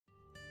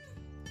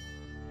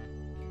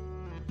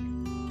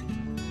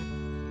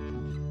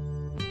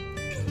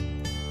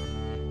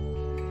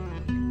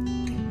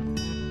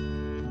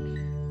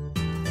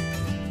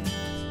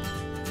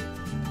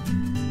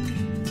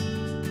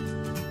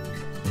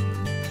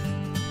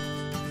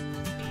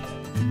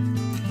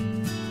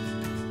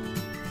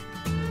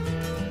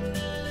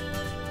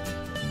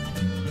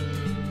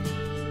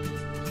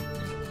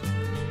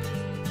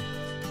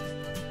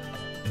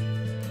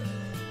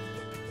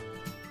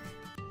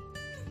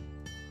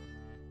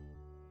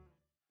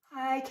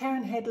Hi,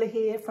 Karen Hadler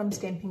here from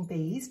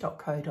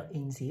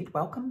stampingbees.co.nz.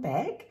 Welcome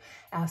back,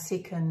 our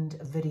second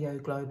video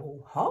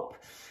global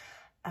hop.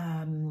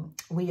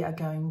 We are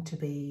going to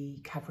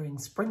be covering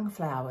spring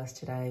flowers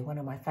today, one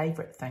of my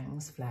favourite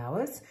things,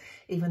 flowers.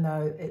 Even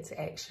though it's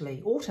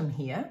actually autumn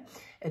here,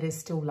 it is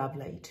still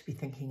lovely to be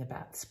thinking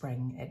about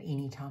spring at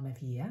any time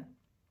of year.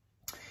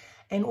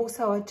 And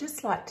also I'd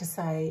just like to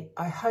say,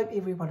 I hope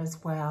everyone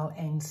is well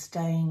and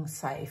staying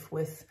safe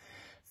with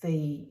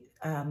the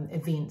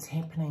events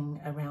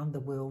happening around the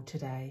world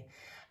today.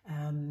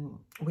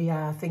 We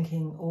are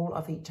thinking all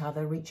of each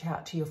other. Reach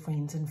out to your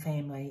friends and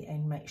family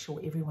and make sure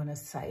everyone is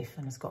safe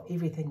and has got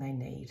everything they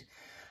need.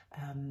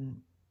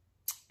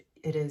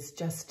 It is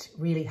just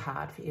really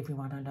hard for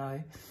everyone, I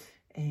know.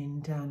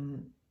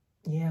 And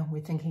yeah,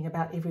 we're thinking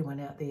about everyone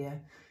out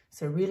there.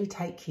 So really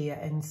take care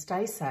and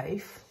stay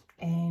safe.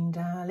 And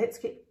let's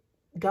get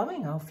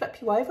going. I'll flip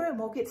you over and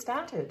we'll get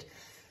started.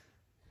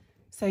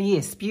 So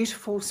yes,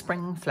 beautiful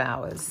spring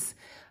flowers.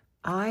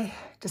 I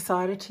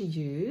decided to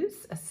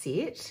use a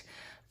set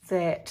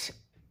that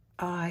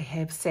I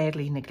have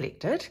sadly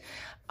neglected.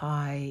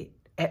 I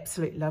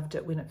absolutely loved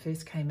it when it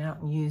first came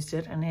out and used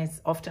it, and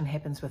as often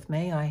happens with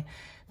me, I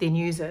then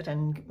use it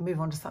and move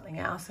on to something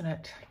else and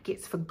it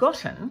gets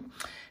forgotten.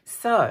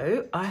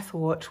 So I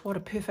thought, what a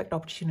perfect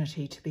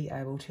opportunity to be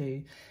able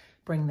to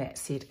bring that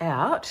set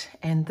out,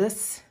 and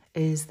this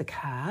is the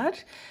card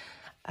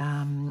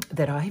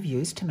that I have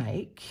used to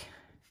make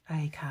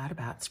a card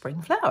about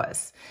spring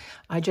flowers.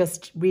 I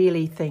just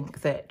really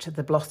think that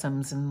the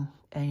blossoms and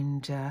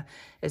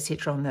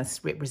etc. on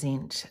this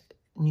represent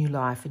new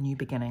life and new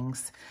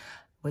beginnings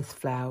with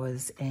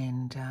flowers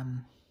and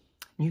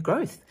new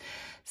growth.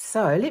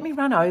 So let me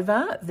run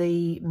over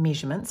the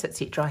measurements,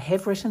 etc. I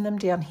have written them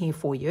down here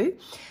for you.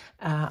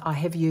 I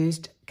have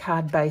used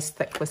card base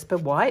thick whisper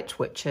white,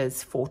 which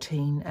is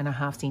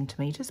 14.5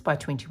 centimetres by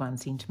 21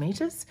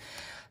 centimetres.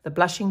 The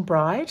Blushing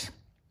Bride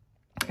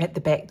at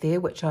the back there,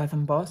 which I've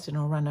embossed, and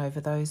I'll run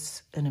over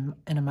those in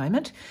a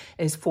moment,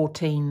 is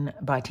 14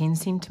 by 10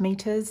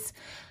 centimetres.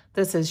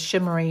 This is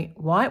Shimmery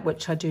White,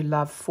 which I do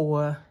love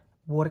for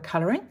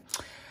watercolouring,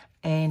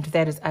 and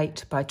that is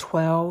 8 by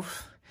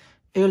 12.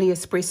 Early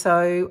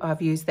Espresso,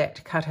 I've used that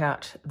to cut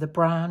out the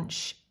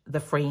branch,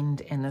 the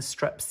friend, and the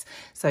strips.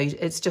 So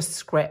it's just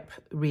scrap,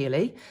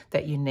 really,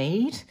 that you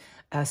need.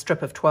 A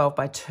strip of 12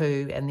 by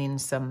 2, and then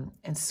some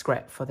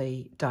scrap for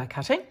the die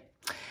cutting.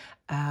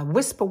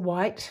 Whisper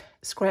White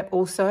scrap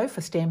also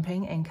for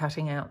stamping and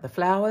cutting out the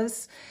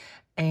flowers,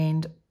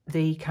 and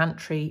the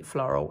Country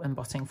Floral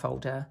embossing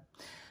folder.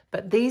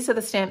 But these are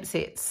the stamp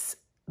sets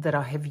that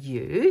I have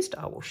used.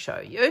 I will show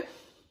you.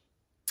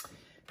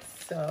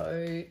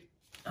 So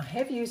I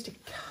have used a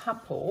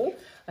couple.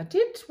 I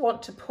did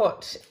want to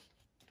put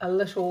a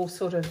little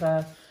sort of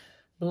a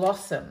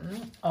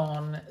blossom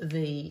on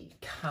the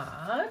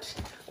card,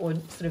 or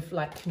sort of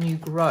like new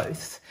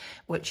growth,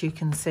 which you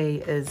can see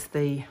is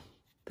the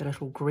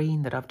little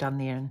green that I've done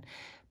there in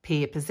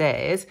Pear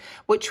Pizzazz,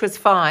 which was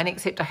fine,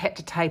 except I had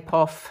to tape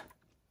off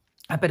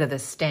a bit of the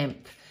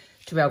stamp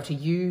to be able to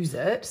use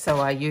it. So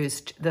I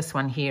used this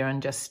one here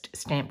and just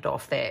stamped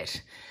off that,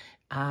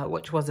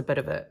 which was a bit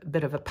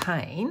of a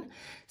pain.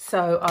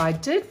 So I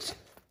did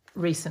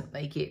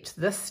recently get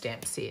this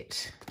stamp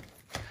set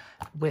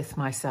with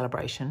my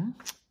celebration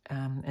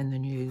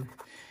in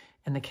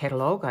the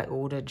catalogue. I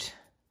ordered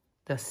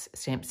this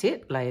stamp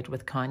set, Layered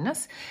with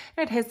Kindness.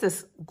 And it has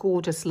this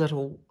gorgeous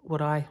little,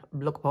 what I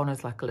look upon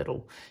as like a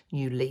little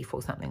new leaf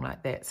or something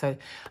like that. So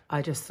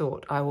I just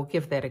thought I will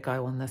give that a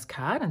go on this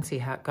card and see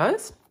how it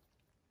goes.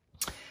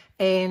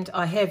 And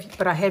I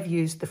have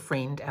used the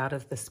friend out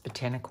of this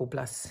Botanical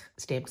Bliss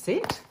stamp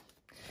set.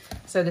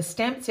 So the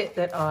stamp set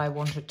that I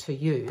wanted to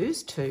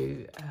use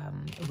to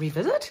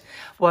revisit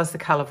was the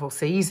Colourful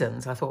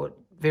Seasons. I thought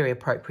very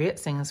appropriate,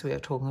 seeing as we were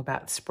talking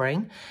about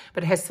spring,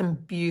 but it has some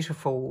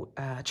beautiful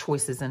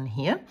choices in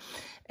here,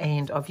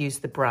 and I've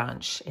used the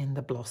branch and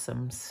the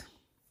blossoms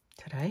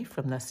today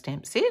from this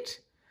stamp set.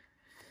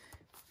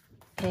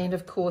 And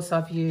of course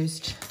I've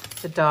used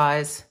the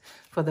dies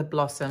for the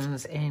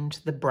blossoms and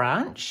the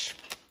branch.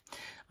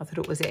 I thought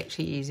it was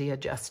actually easier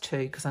just to,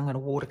 because I'm going to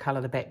watercolour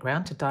the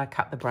background, to die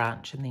cut the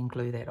branch and then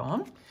glue that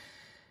on.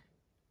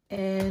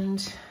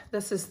 And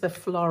this is the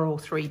Floral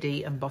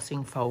 3D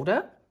embossing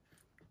folder.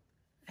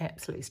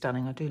 Absolutely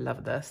stunning. I do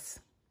love this.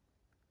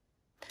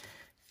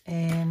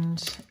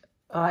 And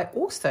I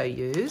also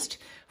used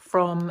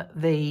from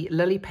the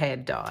Lily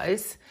Pad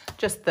dies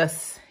just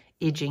this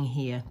edging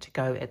here to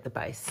go at the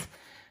base,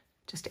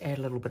 just to add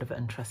a little bit of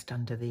interest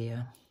under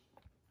there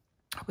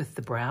with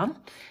the brown,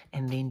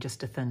 and then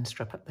just a thin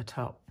strip at the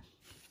top.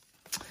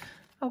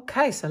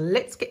 Okay, so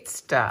let's get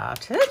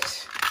started.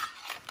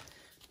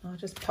 I'll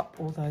just pop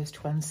all those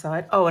to one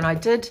side. Oh, and I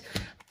did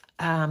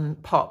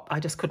pop, I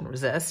just couldn't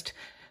resist,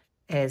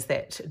 as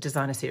that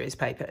designer series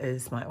paper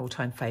is my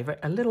all-time favourite,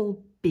 a little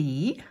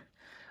bee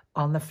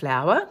on the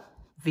flower.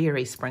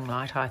 Very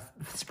spring-like,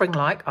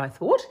 I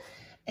thought.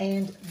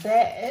 And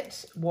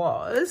that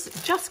was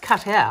just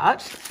cut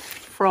out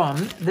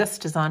from this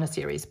designer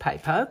series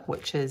paper,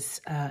 which is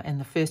in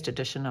the first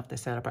edition of the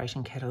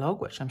Celebration catalogue,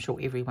 which I'm sure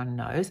everyone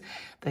knows.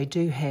 They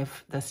do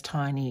have this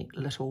tiny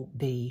little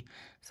bee,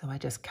 so I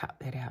just cut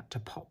that out to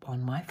pop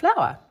on my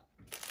flower.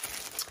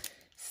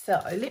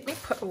 So let me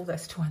put all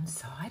this to one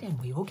side and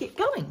we will get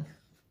going.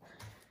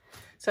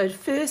 So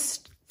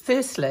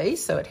firstly,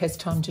 so it has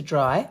time to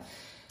dry,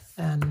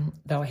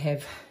 though I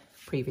have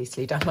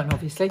previously done one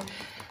obviously,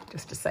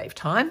 just to save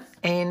time,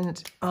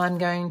 and I'm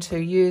going to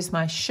use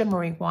my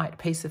shimmery white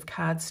piece of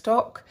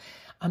cardstock.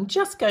 I'm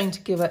just going to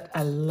give it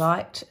a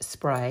light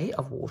spray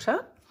of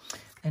water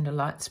and a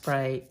light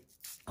spray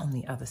on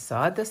the other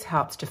side. This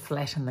helps to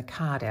flatten the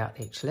card out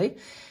actually.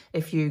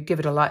 If you give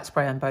it a light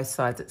spray on both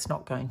sides, it's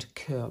not going to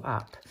curl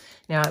up.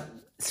 Now,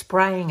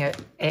 spraying it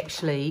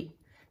actually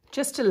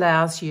just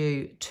allows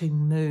you to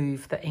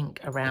move the ink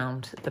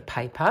around the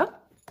paper.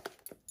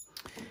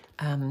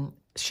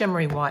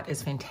 Shimmery white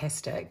is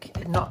fantastic.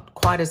 Not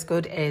quite as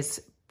good as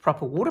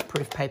proper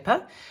waterproof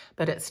paper,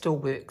 but it still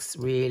works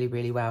really,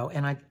 really well.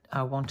 And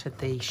I wanted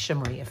the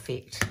shimmery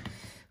effect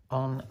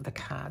on the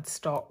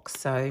cardstock,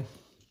 so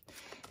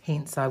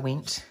hence I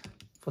went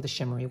for the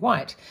shimmery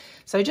white.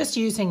 So just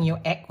using your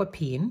aqua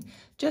pen,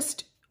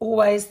 just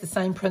always the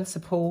same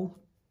principle,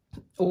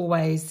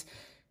 always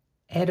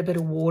add a bit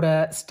of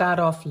water, start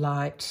off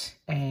light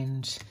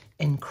and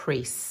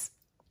increase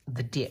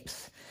the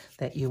depth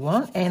that you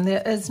want. And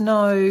there is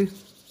no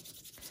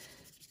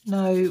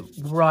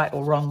right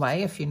or wrong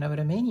way, if you know what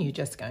I mean. You're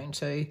just going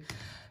to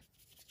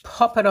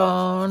pop it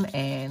on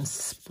and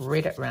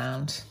spread it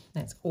around.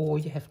 That's all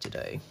you have to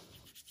do.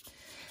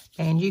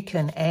 And you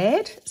can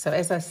add, so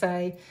as I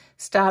say,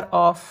 start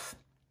off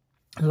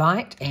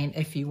light, and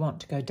if you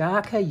want to go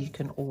darker, you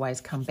can always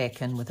come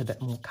back in with a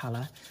bit more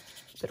colour.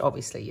 But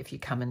obviously, if you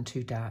come in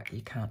too dark,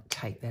 you can't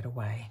take that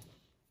away.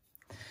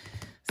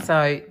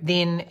 So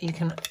then you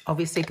can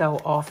obviously go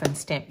off and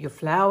stamp your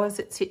flowers,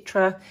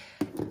 etc.,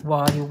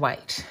 while you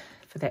wait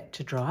for that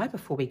to dry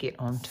before we get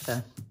on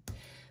to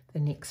the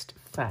next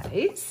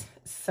phase.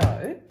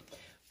 So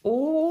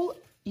all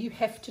you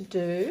have to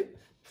do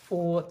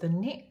for the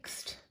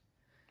next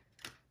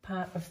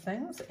part of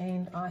things,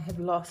 and I have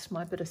lost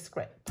my bit of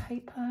scrap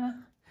paper,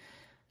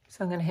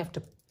 so I'm going to have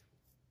to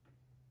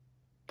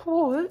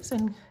pause,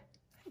 and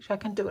actually I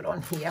can do it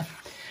on here.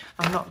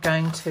 I'm not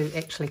going to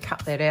actually cut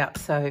that out,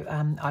 so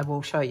I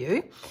will show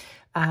you.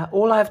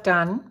 All I've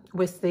done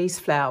with these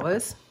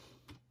flowers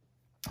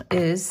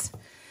is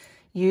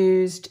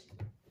used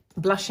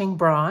Blushing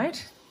Bride,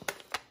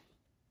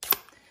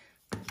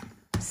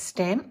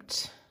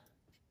 stamped,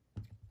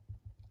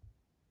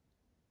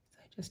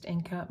 so just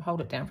ink up,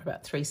 hold it down for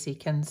about 3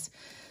 seconds,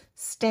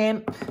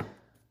 stamp,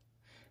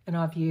 and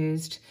I've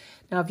used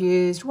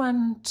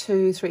 1,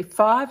 2, 3,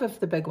 5 of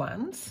the big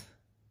ones.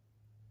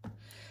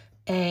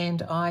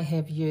 And I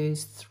have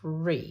used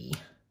 3.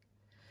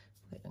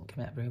 That didn't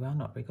come out very well,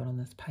 not very good on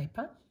this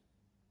paper.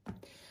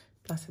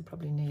 Plus I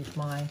probably need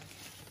my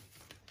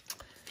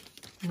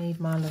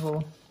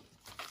little,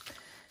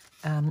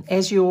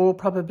 as you're all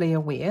probably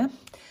aware,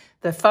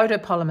 the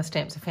photopolymer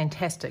stamps are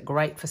fantastic,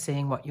 great for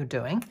seeing what you're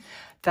doing.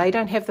 They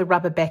don't have the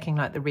rubber backing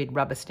like the red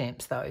rubber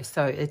stamps though,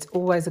 so it's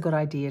always a good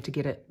idea to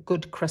get a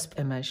good crisp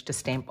image to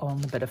stamp on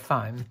the bit of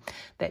foam.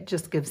 That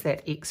just gives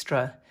that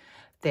extra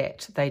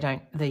that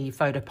the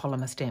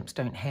photopolymer stamps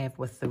don't have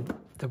with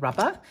the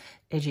rubber.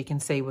 As you can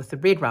see with the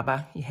red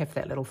rubber, you have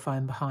that little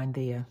foam behind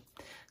there.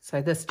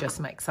 So this just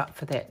makes up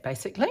for that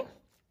basically.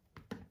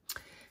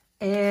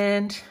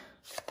 And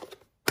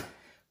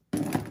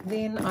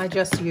then I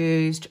just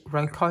used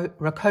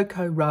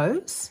Rococo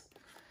Rose.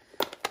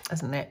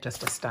 Isn't that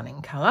just a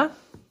stunning colour?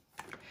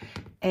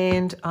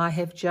 And I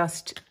have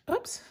just,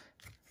 oops,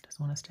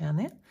 doesn't want to stay on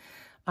there.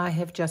 I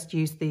have just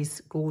used these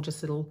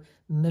gorgeous little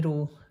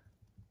middle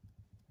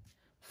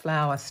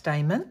flower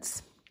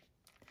stamens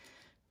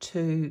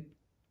to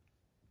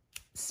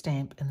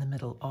stamp in the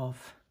middle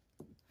of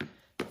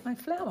my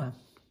flower.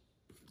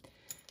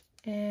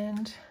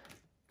 And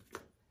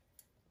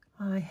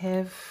I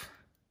have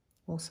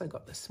also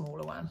got the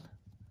smaller one.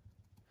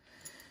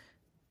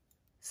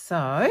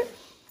 So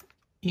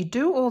you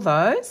do all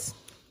those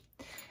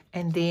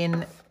and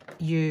then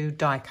you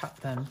die cut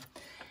them.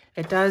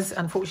 It does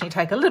unfortunately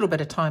take a little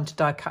bit of time to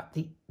die cut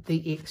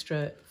the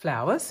extra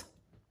flowers.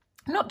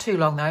 Not too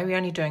long though, we're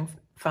only doing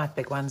 5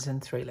 big ones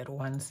and 3 little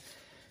ones.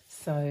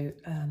 So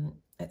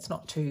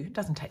it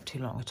doesn't take too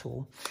long at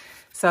all.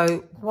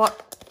 So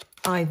what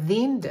I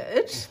then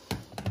did,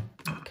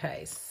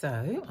 okay,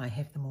 so I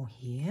have them all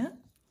here.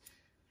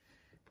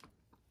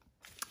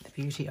 The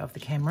beauty of the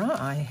camera,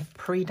 I have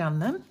pre-done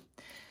them.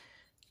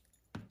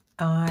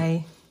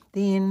 I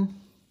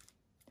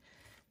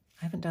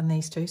haven't done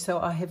these two, so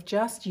I have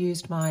just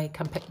used my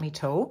Come Pick Me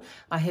tool.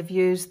 I have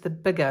used the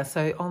bigger,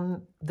 so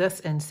on this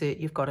insert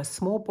you've got a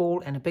small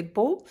ball and a big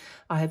ball.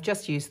 I have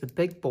just used the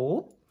big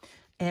ball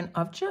and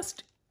I've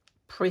just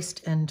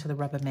pressed into the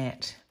rubber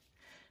mat.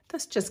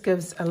 This just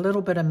gives a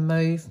little bit of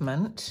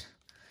movement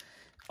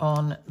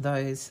on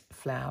those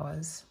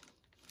flowers,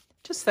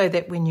 just so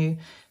that when you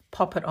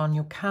pop it on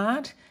your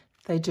card,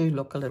 they do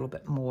look a little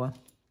bit more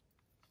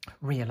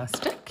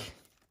realistic.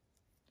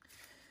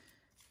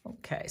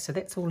 Okay, so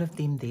that's all of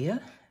them there,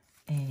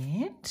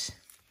 and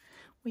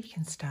we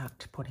can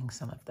start putting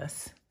some of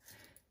this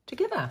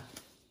together.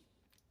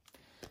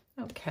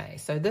 Okay,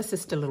 so this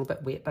is still a little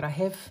bit wet, but I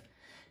have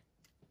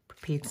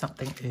prepared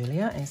something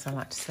earlier, as I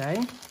like to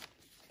say,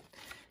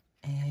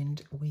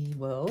 and we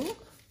will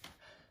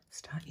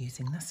start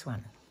using this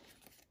one.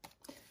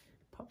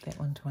 Pop that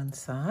one to one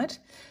side.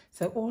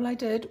 So all I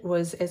did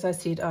was, as I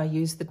said, I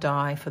used the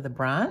die for the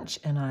branch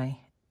and I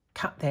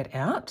cut that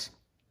out.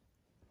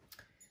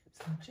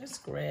 So I'll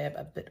just grab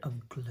a bit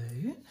of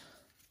glue.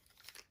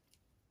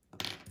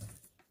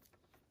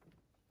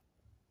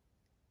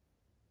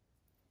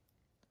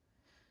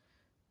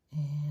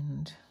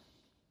 And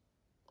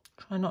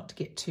try not to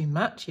get too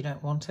much. You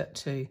don't want it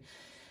to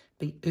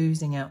be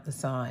oozing out the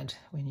side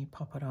when you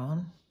pop it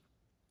on.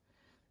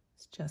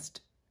 It's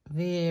just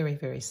very,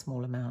 very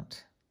small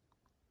amount.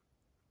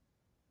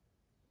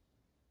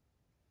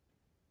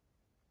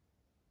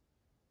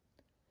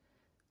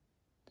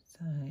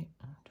 So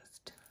I'm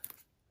just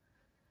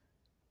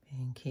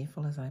being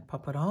careful as I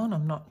pop it on.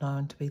 I'm not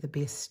known to be the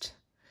best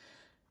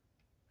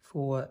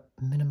for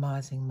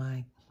minimising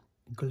my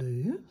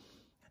glue.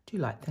 I do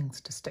like things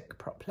to stick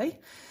properly.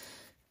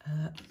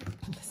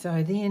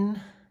 So then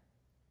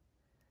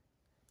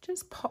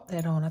just pop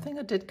that on. I think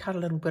I did cut a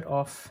little bit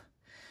off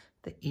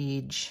the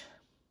edge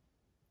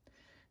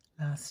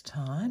last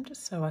time,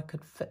 just so I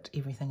could fit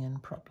everything in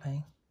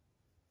properly.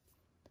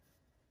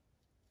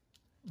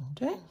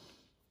 Okay.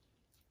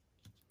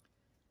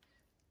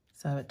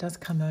 So it does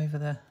come over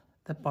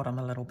the bottom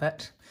a little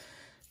bit.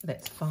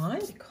 That's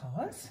fine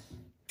because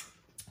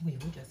we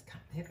will just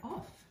cut that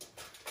off.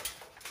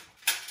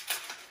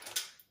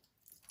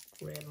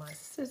 Grab my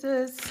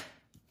scissors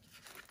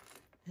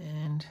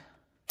and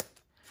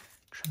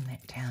trim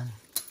that down.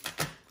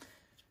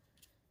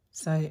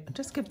 So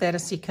just give that a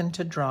second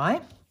to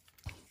dry.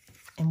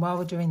 And while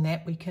we're doing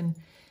that, we can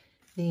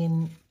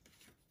then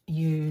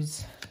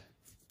use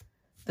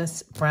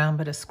this brown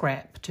bit of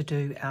scrap to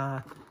do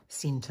our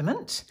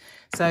sentiment.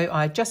 So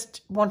I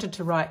just wanted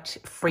to write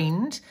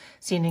friend,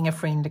 sending a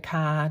friend a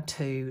card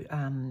to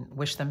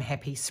wish them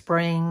happy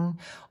spring,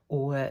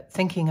 or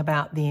thinking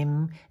about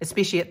them,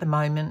 especially at the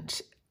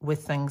moment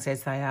with things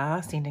as they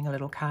are. Sending a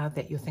little card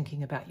that you're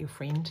thinking about your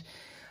friend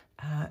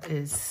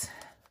is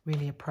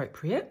really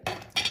appropriate,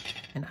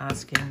 and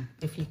asking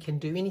if you can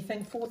do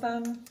anything for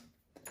them.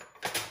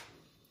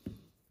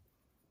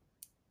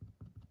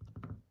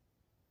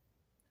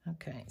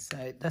 Okay,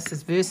 so this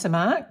is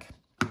Versamark.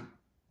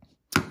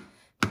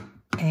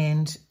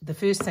 And the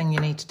first thing you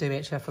need to do,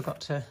 actually I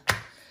forgot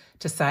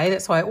to say,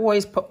 that's why I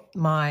always put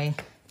my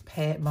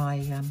pad,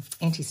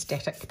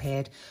 anti-static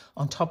pad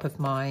on top of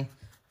my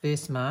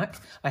Versamark.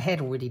 I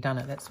had already done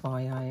it, that's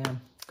why I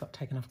got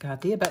taken off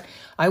guard there, but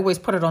I always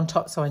put it on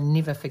top so I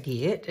never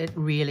forget. It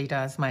really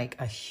does make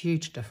a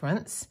huge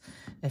difference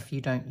if you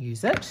don't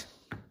use it.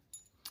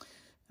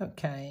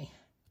 Okay,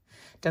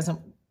 doesn't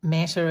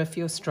matter if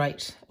you're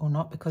straight or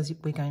not because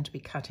we're going to be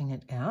cutting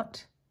it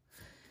out.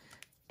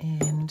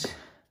 And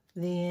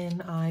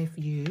then I've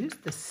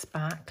used the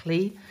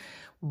sparkly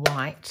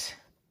white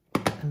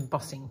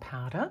embossing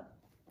powder.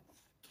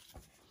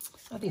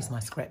 Oh, there's my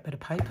scrap bit of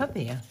paper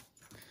there.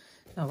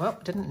 Oh well,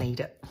 didn't need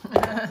it.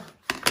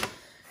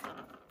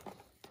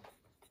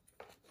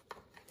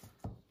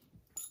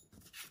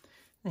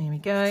 There we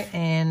go,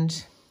 and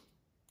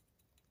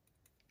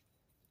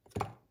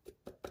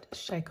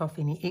just shake off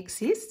any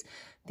excess.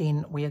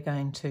 Then we are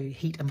going to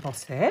heat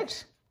emboss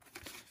that.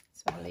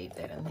 So I'll leave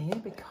that in there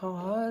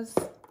because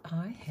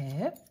I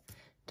have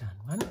done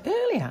one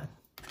earlier.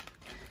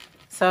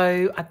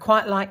 So I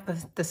quite like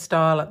the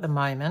style at the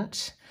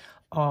moment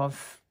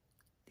of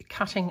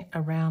cutting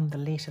around the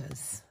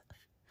letters.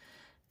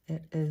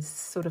 It is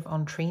sort of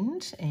on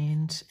trend,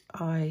 and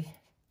I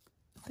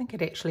think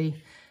it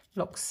actually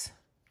looks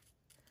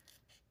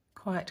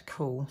quite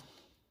cool.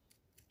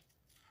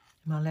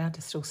 Am I allowed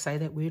to still say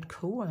that word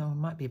cool? I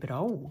might be a bit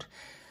old.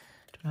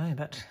 I don't know,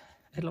 but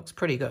it looks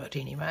pretty good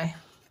anyway.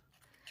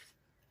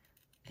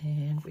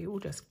 And we will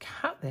just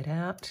cut that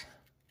out,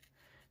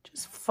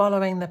 just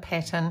following the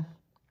pattern.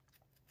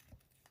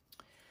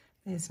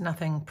 There's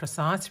nothing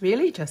precise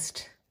really,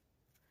 just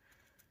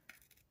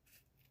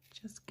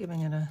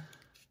giving it a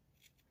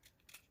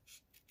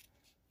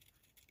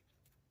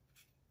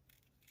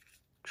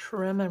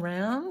trim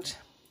around.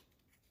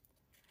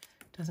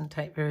 Doesn't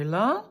take very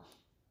long.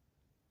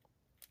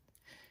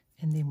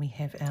 And then we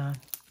have our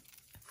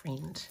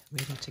friend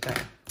ready to go.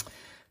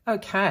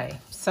 Okay,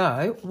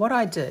 so what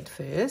I did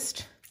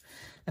first,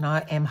 and I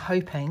am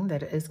hoping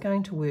that it is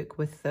going to work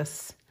with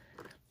this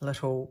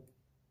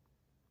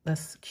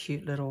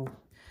cute little,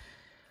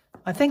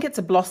 I think it's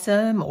a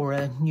blossom or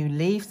a new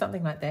leaf,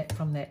 something like that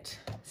from that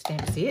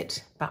stamp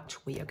set, but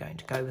we are going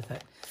to go with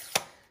it.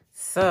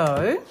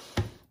 So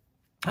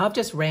I've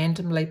just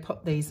randomly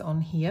put these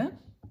on here.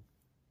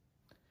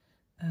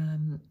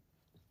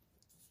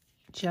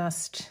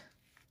 Just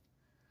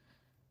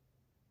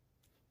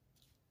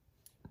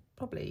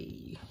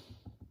probably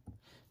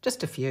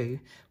just a few.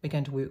 We're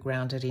going to work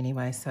around it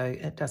anyway, so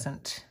it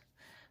doesn't,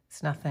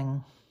 it's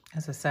nothing,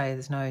 as I say,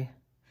 there's no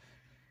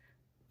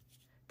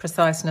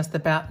preciseness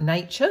about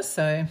nature,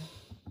 so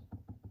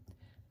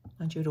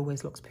mind you, it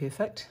always looks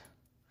perfect.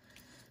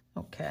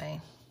 Okay.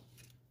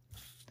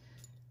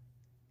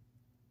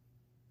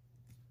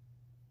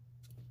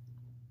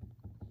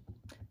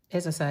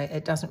 As I say,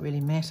 it doesn't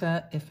really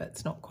matter if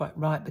it's not quite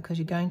right, because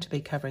you're going to be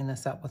covering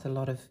this up with a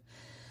lot of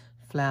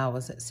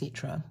flowers,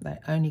 etc. They're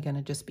only going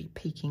to just be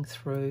peeking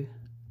through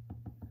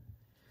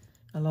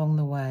along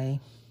the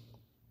way.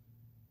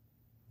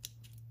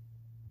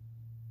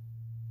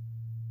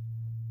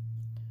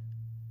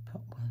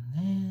 Put one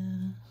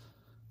there.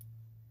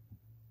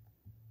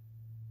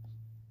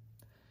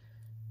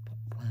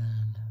 Put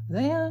one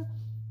there.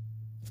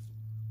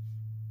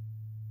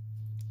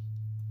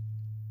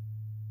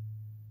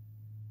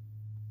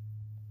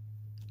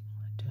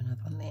 Do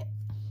another one there.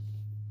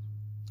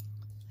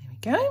 There we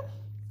go.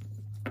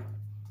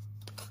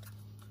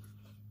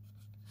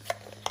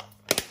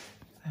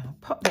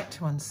 Pop that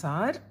to one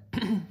side.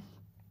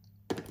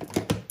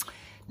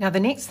 Now the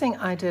next thing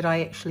I did,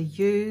 I actually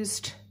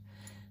used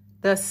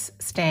this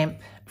stamp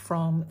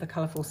from the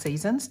Colourful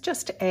Seasons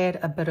just to add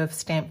a bit of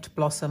stamped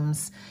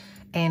blossoms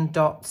and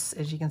dots.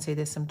 As you can see,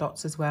 there's some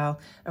dots as well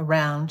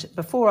around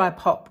before I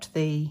popped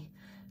the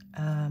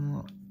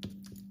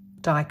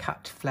die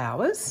cut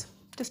flowers,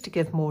 just to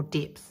give more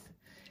depth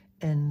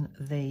in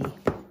the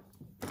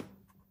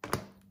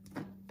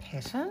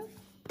pattern.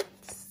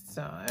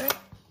 So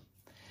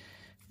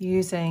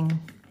using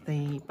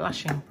the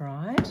Blushing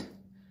Bride,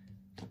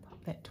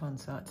 pop that to one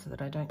side so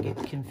that I don't get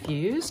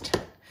confused.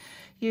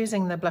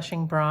 Using the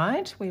Blushing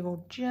Bride, we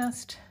will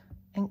just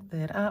ink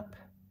that up.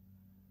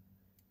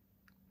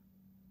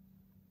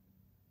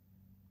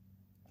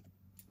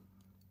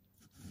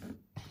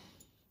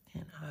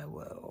 And I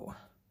will,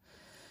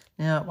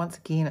 now once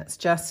again, it's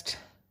just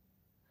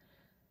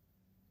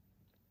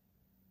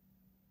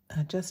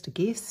a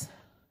guess.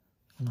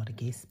 Well, not a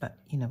guess, but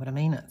you know what I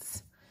mean.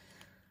 It's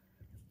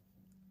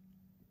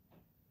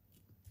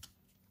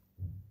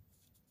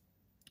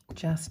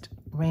just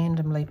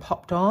randomly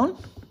popped on,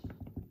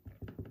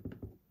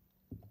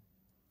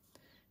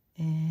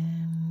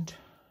 and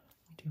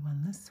do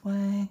one this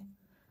way.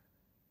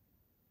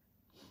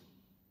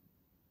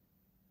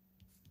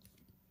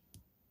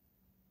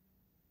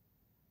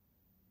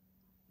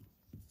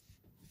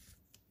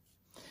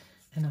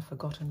 And I've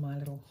forgotten my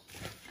little,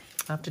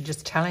 after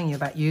just telling you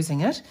about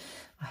using it,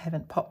 I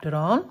haven't popped it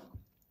on.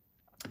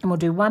 And we'll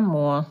do one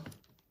more,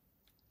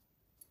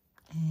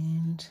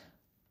 and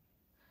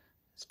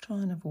let's try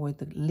and avoid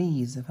the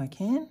leaves if I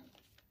can.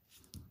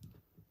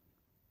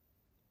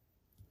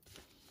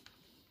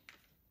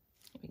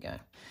 Here we go.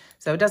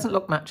 So it doesn't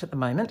look much at the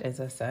moment, as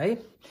I say,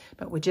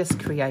 but we're just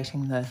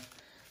creating the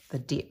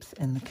depth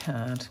in the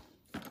card.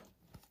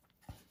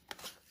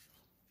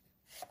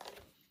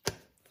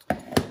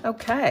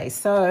 Okay,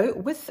 so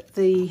with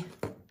the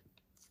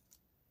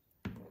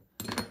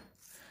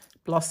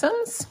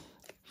blossoms,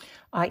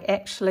 I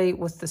actually,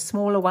 with the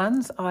smaller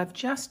ones, I've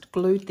just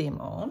glued them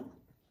on.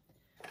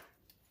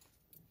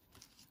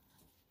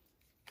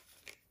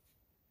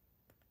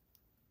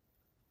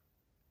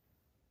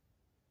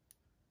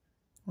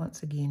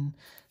 Once again,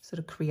 sort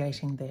of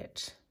creating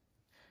that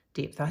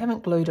depth. I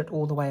haven't glued it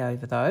all the way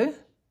over though.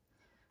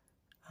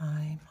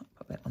 I might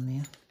put that on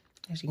there.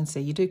 As you can see,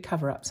 you do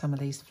cover up some of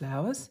these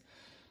flowers,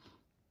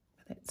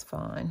 but that's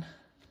fine.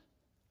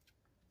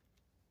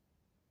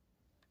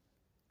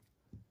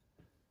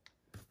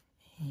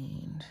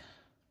 And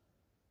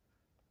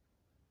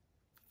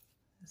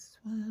this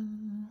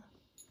one,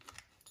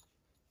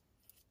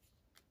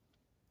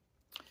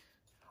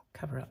 I'll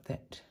cover up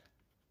that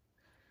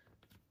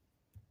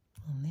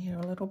on there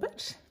a little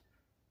bit.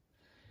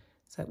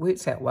 So it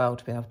works out well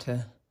to be able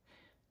to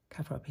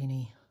cover up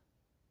any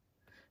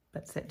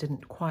bits that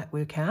didn't quite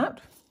work out.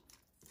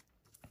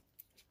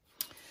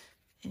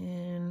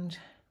 And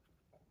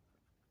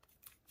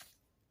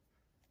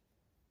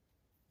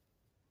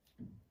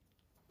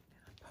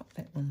pop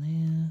that one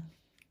there.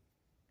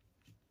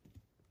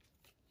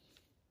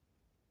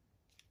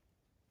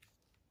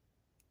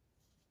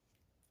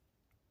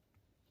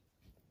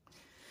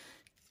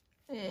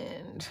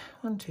 And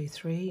 1, 2,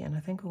 3, and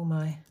I think all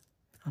my,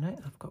 oh no,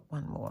 I've got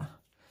one more,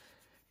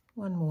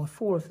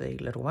 4 of the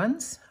little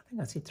ones. I think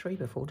I said 3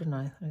 before, didn't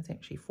I? It's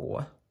actually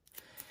 4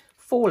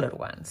 little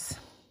ones.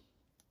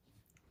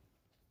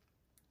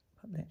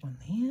 Put that one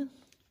there.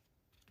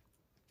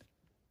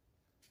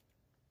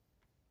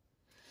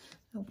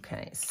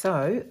 Okay,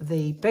 so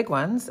the big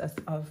ones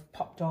I've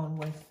popped on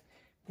with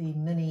the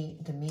mini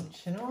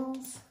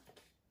dimensionals.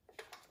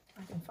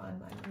 I can find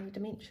my mini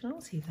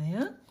dimensionals, here they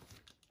are.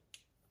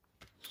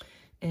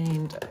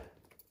 And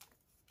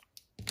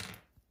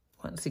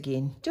once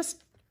again,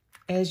 just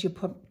as you're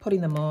putting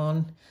them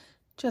on,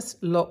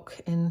 just look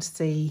and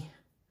see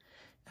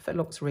if it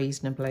looks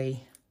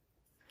reasonably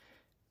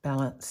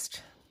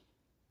balanced.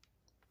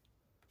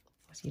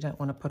 So you don't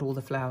want to put all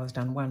the flowers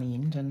down one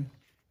end and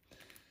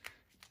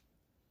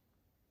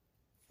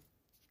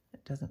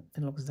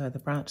it looks as though the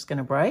branch is going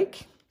to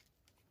break.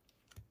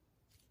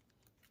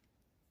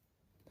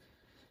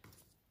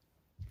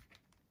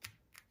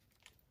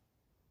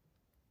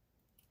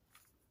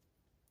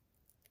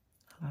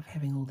 I love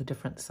having all the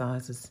different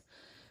sizes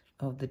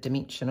of the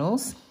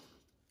dimensionals.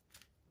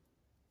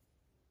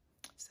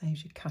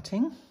 Saves you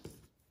cutting.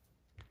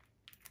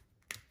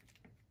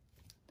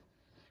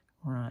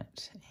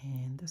 Right,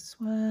 and this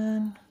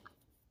one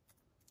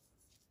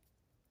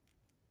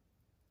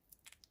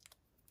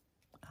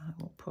I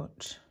will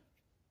put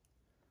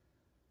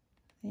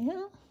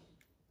there.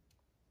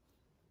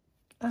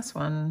 This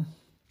one,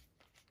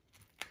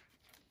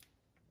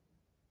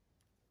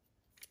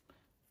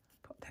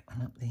 put that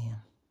one up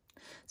there.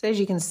 So as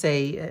you can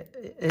see,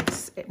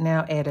 it's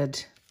now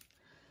added,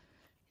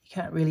 you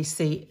can't really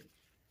see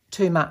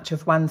too much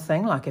of one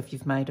thing, like if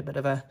you've made a bit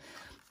of a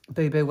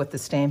boo-boo with the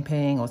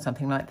stamping or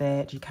something like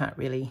that, you can't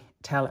really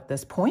tell at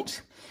this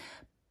point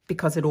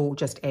because it all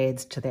just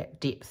adds to that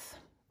depth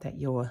that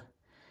you're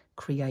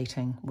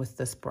creating with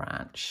this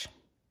branch.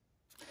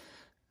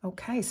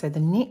 Okay, so the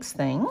next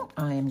thing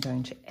I am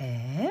going to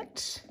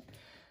add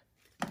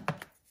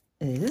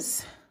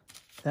is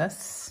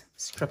this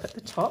strip at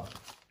the top.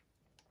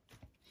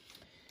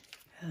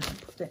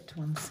 Put that to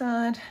one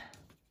side.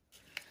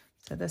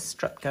 So this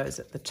strip goes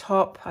at the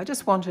top. I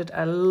just wanted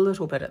a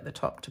little bit at the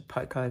top to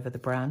poke over the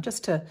brown,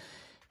 just to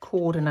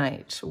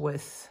coordinate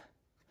with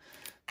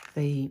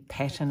the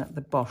pattern at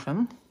the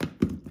bottom.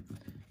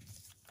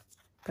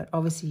 But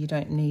obviously you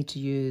don't need to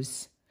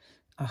use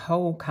a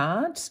whole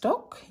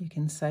cardstock. You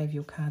can save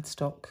your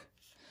cardstock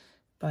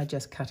by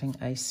just cutting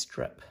a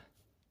strip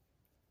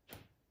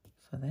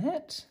for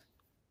that.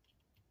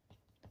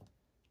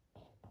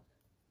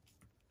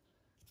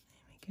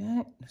 There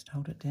we go. Just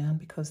hold it down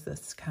because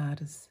this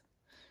card is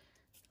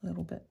a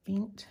little bit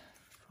bent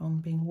from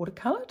being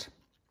watercoloured.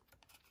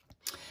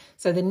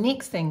 So the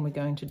next thing we're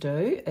going to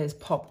do is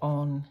pop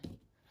on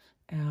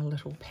our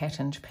little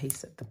patterned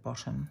piece at the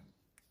bottom.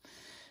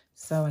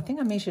 So I think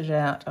I measured it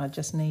out. I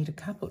just need a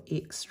couple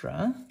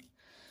extra.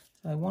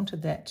 So I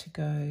wanted that to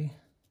go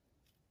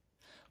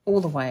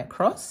all the way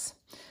across.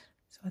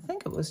 So I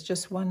think it was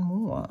just one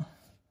more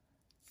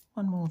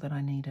that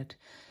I needed,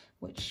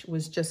 which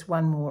was just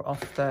one more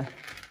off the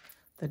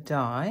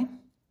die.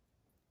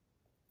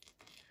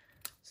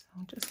 So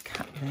I'll just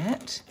cut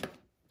that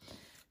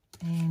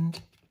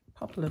and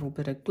pop a little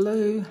bit of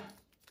glue.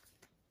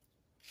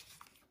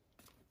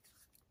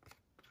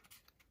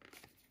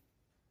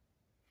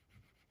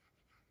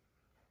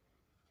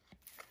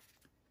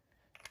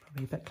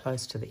 Probably a bit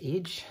close to the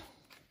edge.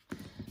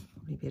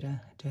 Probably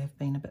better to have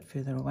been a bit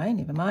further away,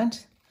 never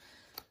mind.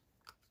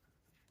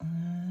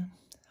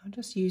 I'll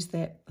just use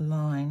that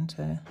line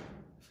to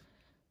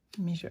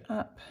measure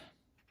up.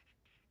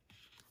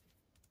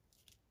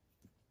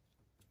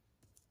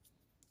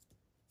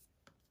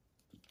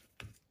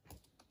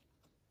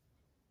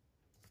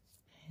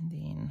 And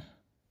then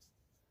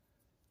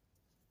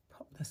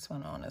pop this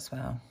one on as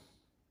well.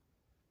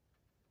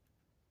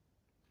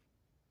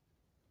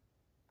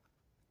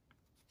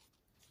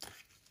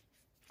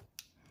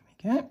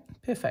 There we go,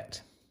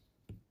 perfect.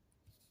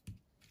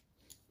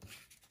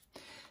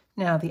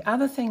 Now the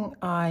other thing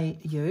I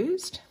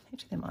used,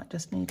 actually they might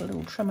just need a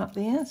little trim up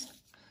there,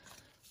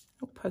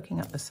 poking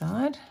up the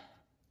side.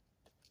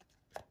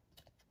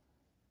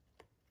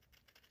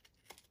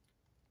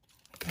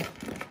 Okay.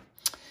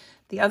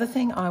 The other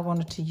thing I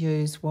wanted to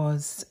use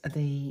was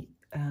the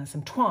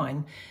some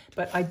twine,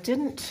 but I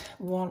didn't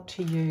want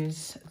to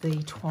use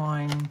the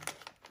twine.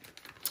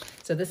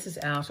 So this is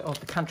out of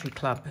the Country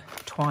Club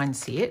twine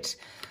set.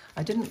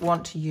 I didn't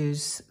want to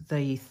use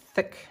the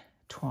thick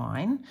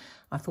twine.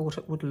 I thought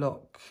it would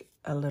look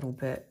a little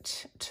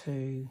bit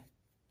too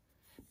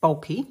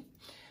bulky.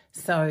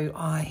 So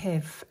I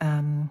have,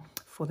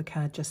 for the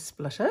card, just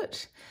split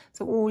it.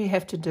 So all you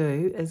have to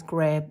do is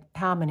grab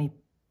how many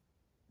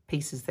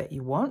pieces that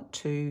you want,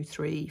 2,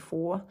 3,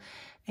 4,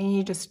 and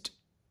you just,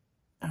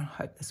 I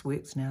hope this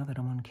works now that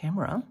I'm on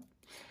camera,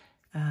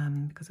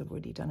 because I've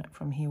already done it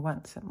from here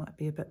once. It might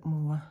be a bit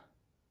more.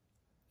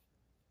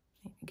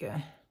 There we go.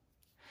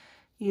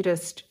 You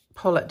just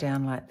pull it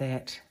down like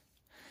that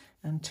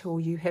until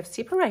you have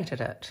separated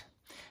it,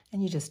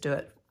 and you just do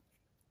it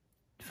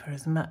for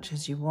as much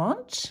as you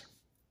want,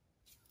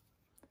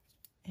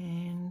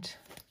 and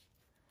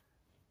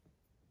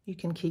you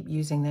can keep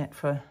using that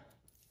for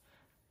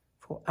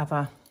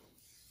other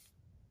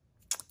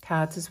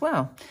cards as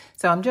well.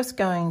 So I'm just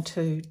going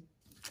to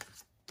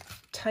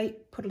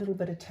put a little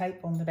bit of tape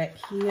on the back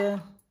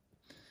here.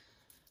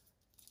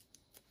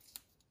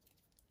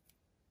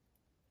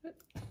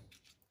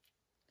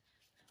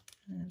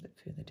 A bit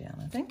further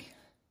down, I think.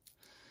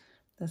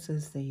 This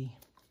is the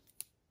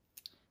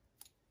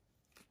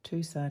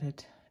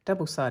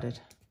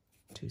double-sided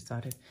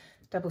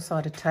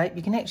tape.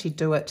 You can actually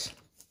do it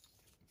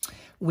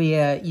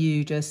where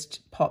you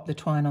just pop the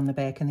twine on the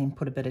back and then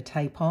put a bit of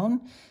tape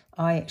on.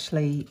 I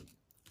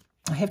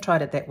have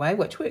tried it that way,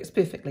 which works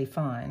perfectly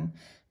fine,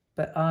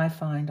 but I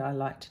find I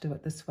like to do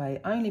it this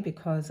way only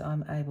because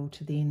I'm able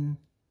to then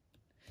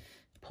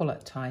pull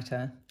it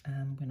tighter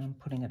when I'm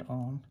putting it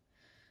on.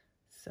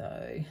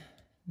 So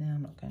now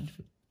I'm not going to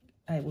be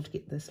able to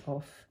get this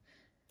off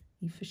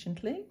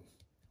efficiently.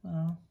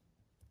 Well,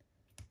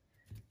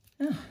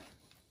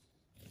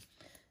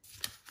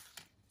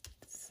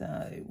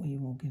 so we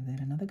will give that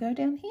another go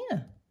down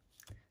here.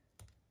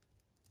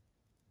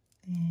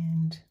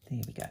 And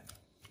there we go.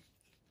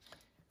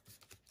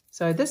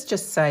 So this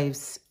just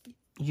saves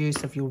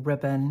use of your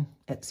ribbon,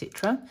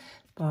 etc.,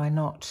 by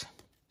not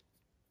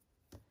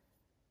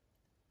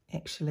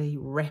actually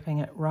wrapping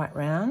it right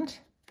round.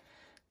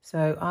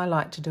 So I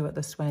like to do it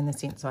this way in the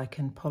sense I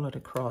can pull it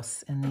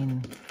across and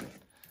then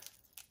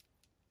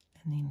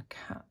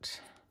cut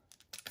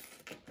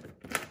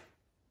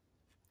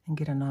and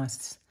get a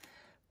nice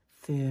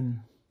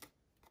firm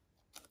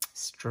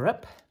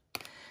strip.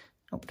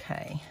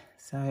 Okay,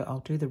 so I'll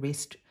do the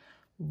rest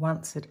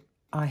once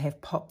I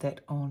have popped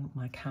that on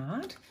my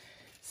card.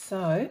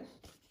 So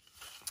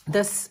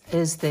this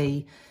is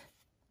the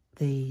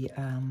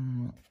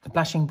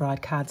Blushing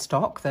Bride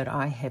cardstock that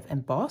I have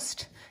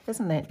embossed.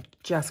 Isn't that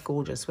just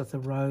gorgeous with the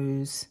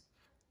rose?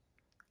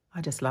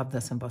 I just love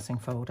this embossing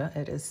folder.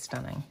 It is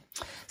stunning.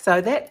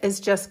 So that is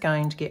just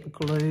going to get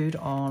glued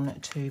on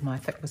to my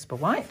Thick Whisper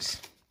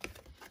White.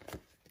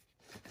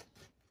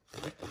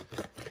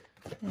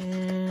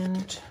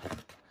 And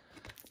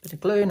a bit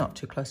of glue, not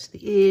too close to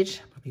the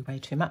edge. Probably way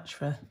too much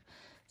for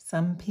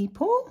some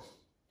people.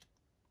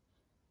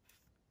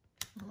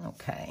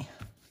 Okay.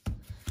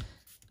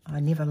 I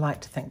never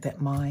like to think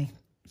that my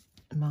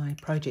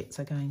projects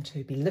are going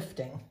to be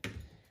lifting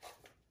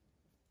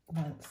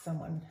once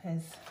someone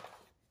has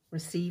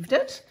received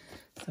it,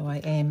 so I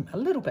am a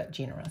little bit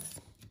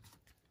generous.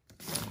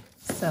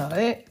 So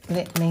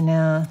let me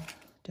now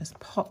just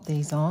pop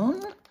these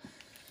on.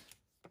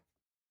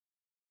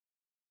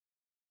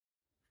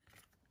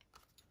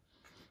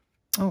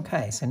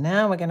 Okay, so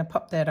now we're going to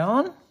pop that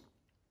on.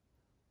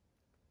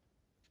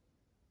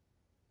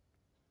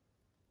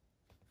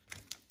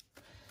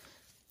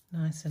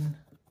 Nice and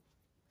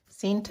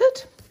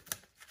centered.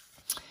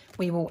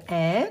 We will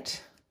add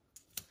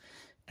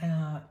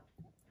our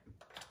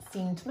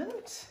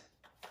sentiment,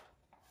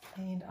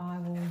 and I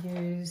will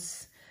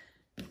use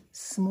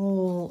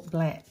small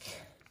black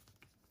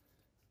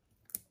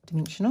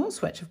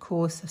dimensionals, which of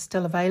course are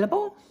still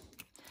available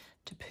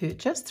to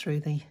purchase through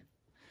the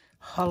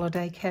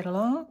holiday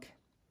catalogue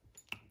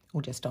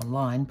or just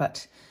online,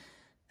 but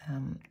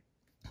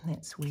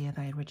that's where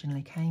they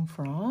originally came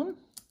from.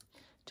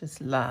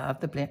 Just love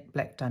the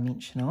black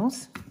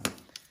dimensionals.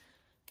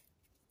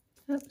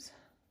 Oops.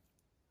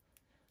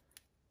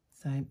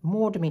 So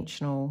more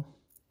dimensional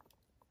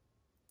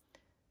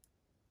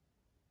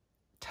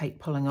tape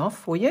pulling off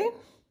for you.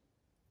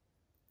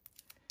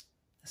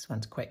 This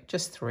one's quick,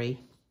 just 3.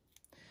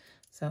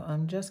 So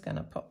I'm just going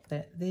to pop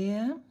that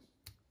there.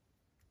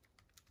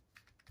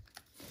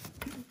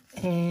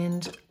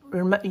 And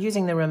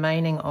using the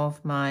remaining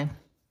of my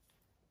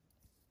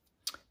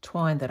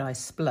twine that I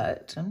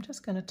split, I'm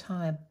just going to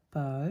tie a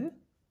bow.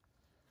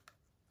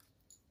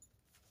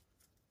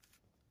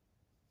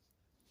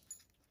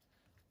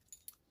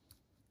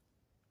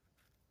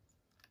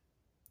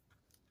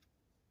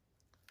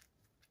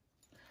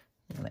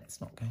 Now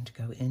that's not going to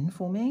go in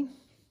for me.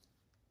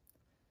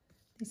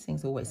 These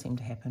things always seem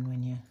to happen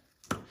when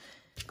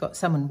you've got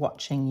someone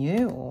watching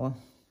you or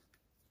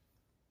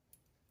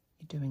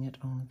you're doing it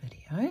on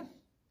video.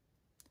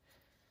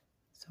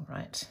 It's all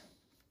right. So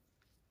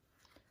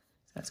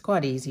it's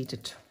quite easy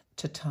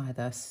to tie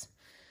this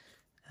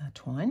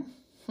twine.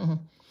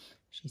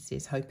 She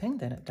says, hoping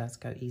that it does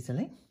go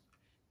easily.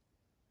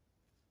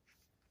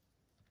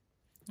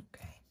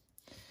 Okay,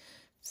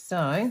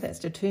 so that's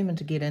determined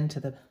to get into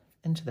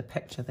the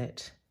picture,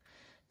 that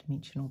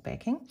dimensional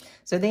backing.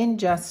 So then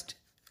just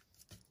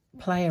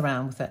play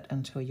around with it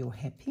until you're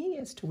happy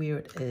as to where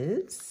it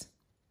is.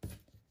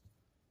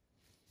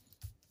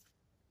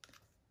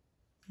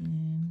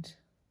 And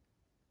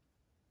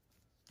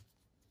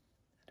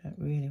I don't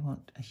really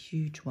want a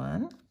huge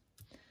one.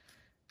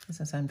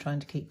 As I say, I'm trying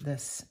to keep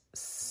this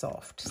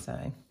soft, so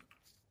got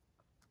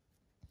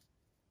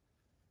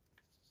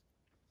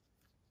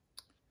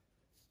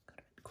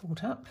a bit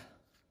caught up.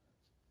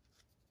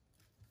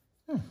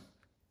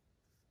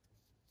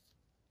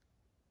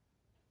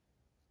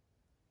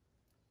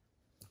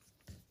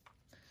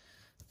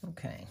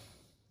 Okay,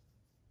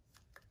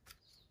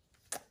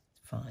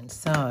 fine.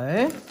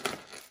 So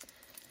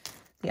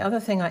the other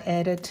thing I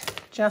added,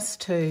 just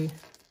to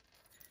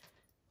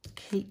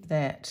keep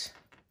that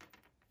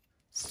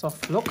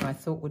soft look, I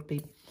thought would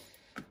be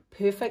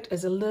perfect,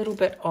 is a little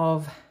bit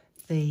of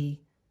the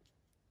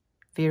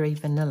Very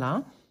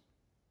Vanilla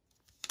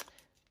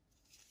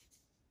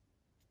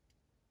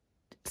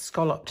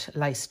scalloped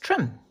lace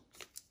trim.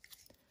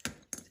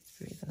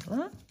 Very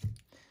Vanilla.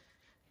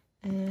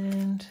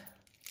 And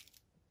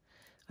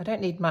I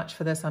don't need much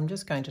for this. I'm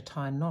just going to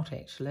tie a knot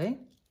actually.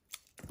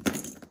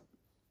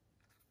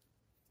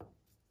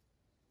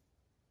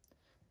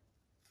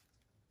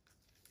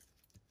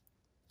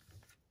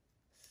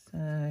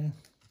 So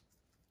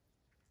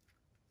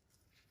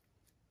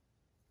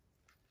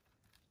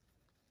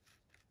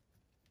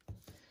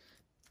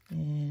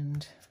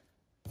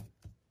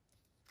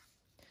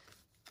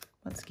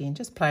again,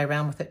 just play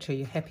around with it till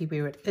you're happy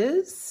where it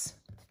is,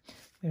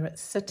 where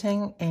it's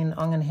sitting. And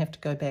I'm going to have to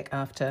go back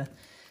after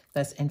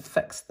this and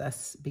fix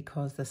this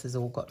because this has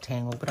all got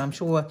tangled. But I'm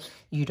sure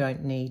you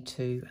don't need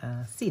to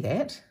see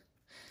that.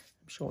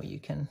 I'm sure you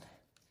can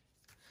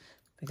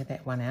figure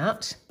that one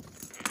out.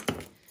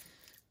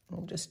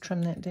 We'll just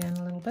trim that down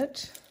a little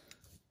bit.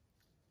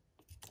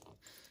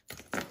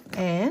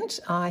 And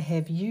I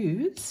have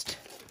used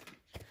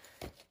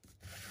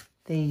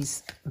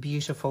these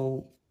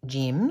beautiful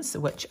gems,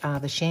 which are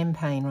the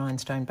Champagne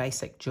Rhinestone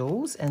Basic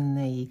Jewels in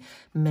the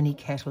mini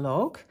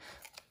catalogue.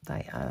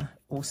 They are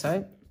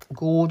also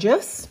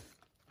gorgeous.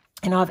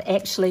 And I've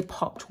actually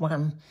popped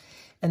one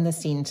in the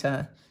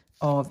centre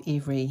of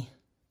every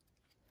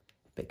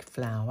big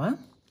flower.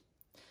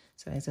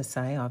 So as I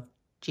say, I've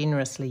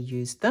generously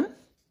used them.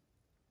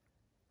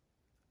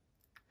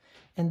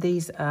 And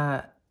these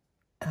are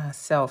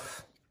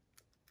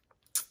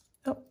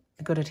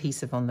good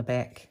adhesive on the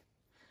back,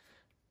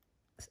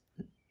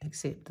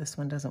 except this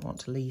one doesn't want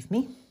to leave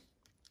me.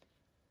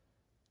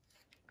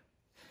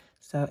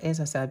 So as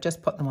I say, I've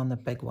just put them on the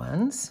big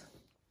ones.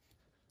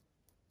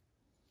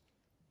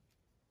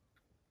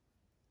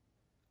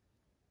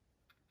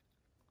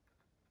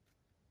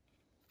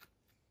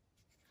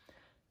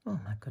 Oh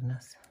my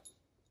goodness.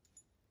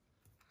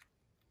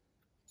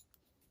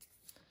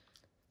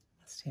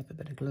 Must have a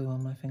bit of glue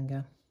on my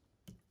finger.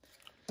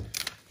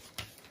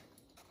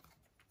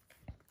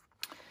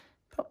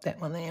 Pop that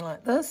one there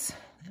like this.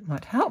 That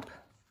might help.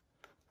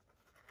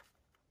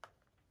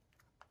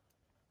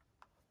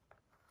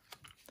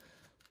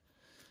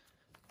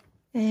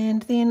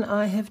 And then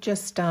I have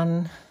just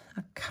done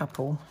a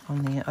couple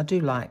on there. I do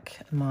like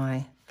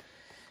my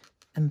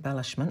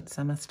embellishments,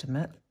 I must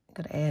admit. I've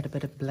got to add a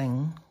bit of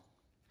bling.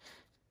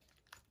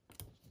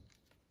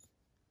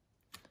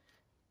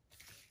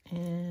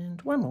 And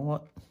one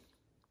more.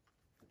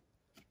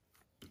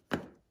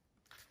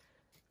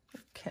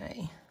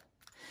 Okay.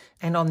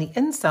 And on the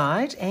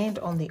inside and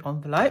on the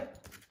envelope,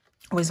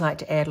 I always like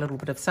to add a little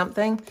bit of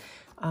something.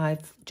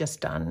 I've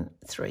just done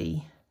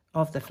 3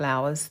 of the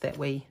flowers that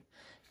we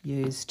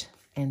used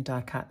and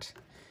die cut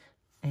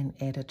and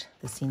added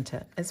the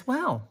centre as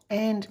well.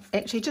 And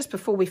actually just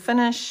before we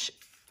finish,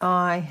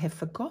 I have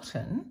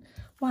forgotten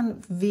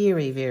one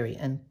very, very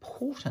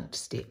important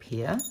step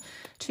here,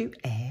 to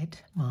add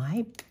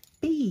my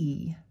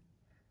bee.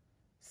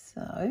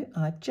 So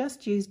I've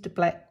just used a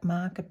black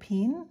marker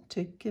pen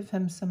to give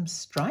him some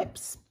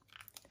stripes,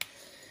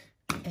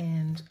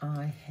 and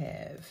I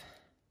have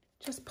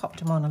just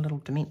popped him on a little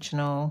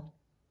dimensional,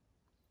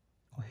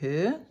 or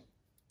her,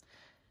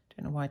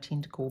 don't know why I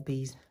tend to call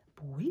bees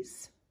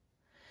boys.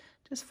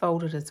 Just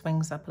folded his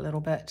wings up a little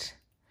bit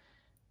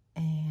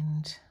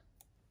and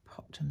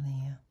popped him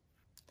there.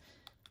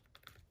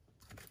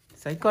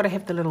 So you've got to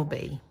have the little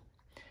bee,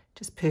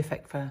 just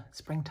perfect for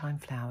springtime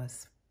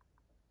flowers.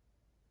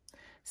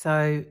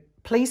 So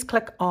please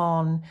click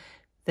on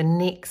the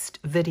next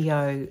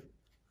video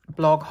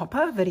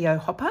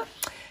hopper.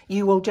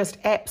 You will just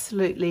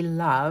absolutely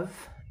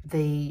love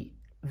the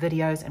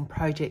videos and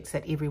projects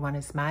that everyone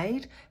has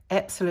made.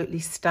 Absolutely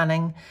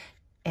stunning.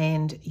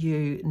 And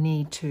you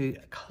need to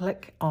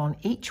click on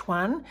each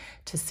one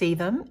to see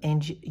them,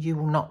 and you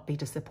will not be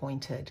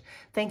disappointed.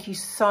 Thank you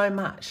so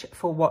much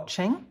for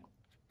watching.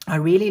 I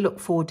really look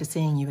forward to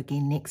seeing you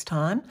again next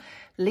time.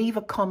 Leave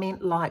a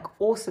comment, like,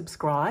 or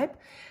subscribe,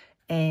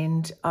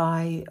 and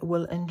I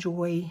will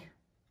enjoy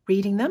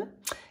reading them.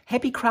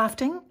 Happy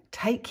crafting.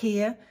 Take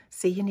care.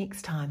 See you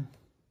next time.